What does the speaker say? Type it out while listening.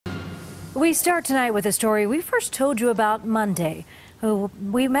We start tonight with a story we first told you about Monday.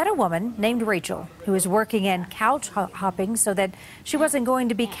 We met a woman named Rachel who was working in couch hopping so that she wasn't going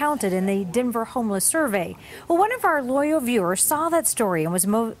to be counted in the Denver homeless survey. Well, one of our loyal viewers saw that story and was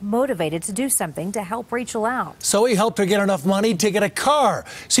motivated to do something to help Rachel out. So he helped her get enough money to get a car.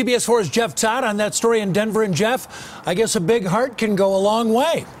 CBS4's Jeff Todd on that story in Denver. And Jeff, I guess a big heart can go a long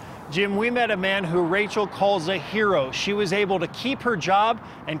way. Jim, we met a man who Rachel calls a hero. She was able to keep her job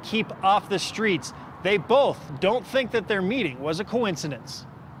and keep off the streets. They both don't think that their meeting was a coincidence.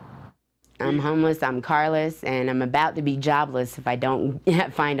 I'm homeless, I'm carless, and I'm about to be jobless if I don't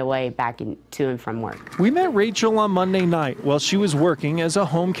find a way back to and from work. We met Rachel on Monday night while she was working as a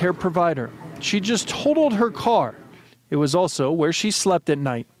home care provider. She just totaled her car. It was also where she slept at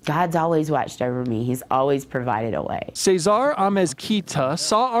night. God's always watched over me. He's always provided a way. Cesar Amezquita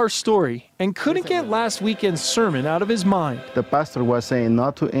saw our story and couldn't get last weekend's sermon out of his mind. The pastor was saying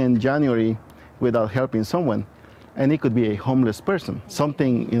not to end January without helping someone. And it could be a homeless person.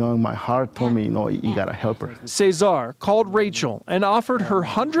 Something, in my heart told me, you gotta help her. Cesar called Rachel and offered her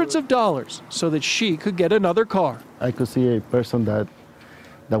hundreds of dollars so that she could get another car. I could see a person that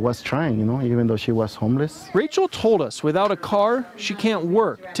was trying, even though she was homeless. Rachel told us without a car, she can't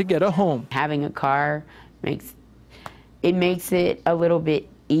work to get a home. Having a car makes it a little bit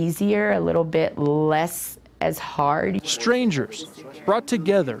easier, a little bit less as hard. Strangers brought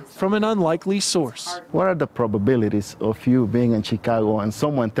together from an unlikely source. What are the probabilities of you being in Chicago and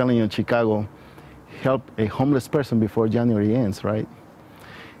someone telling you in Chicago, help a homeless person before January ends, right?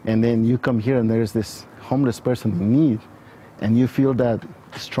 And then you come here and there's this homeless person in need, and you feel that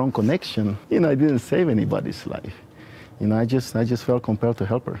strong connection. I didn't save anybody's life. I just felt compelled to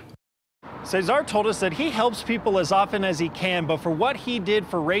help her. Cesar told us that he helps people as often as he can, but for what he did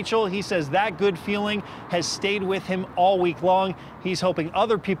for Rachel, he says that good feeling has stayed with him all week long. He's hoping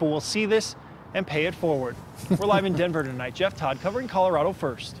other people will see this and pay it forward. We're live in Denver tonight. Jeff Todd covering Colorado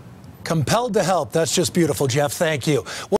First. Compelled to help. That's just beautiful, Jeff. Thank you.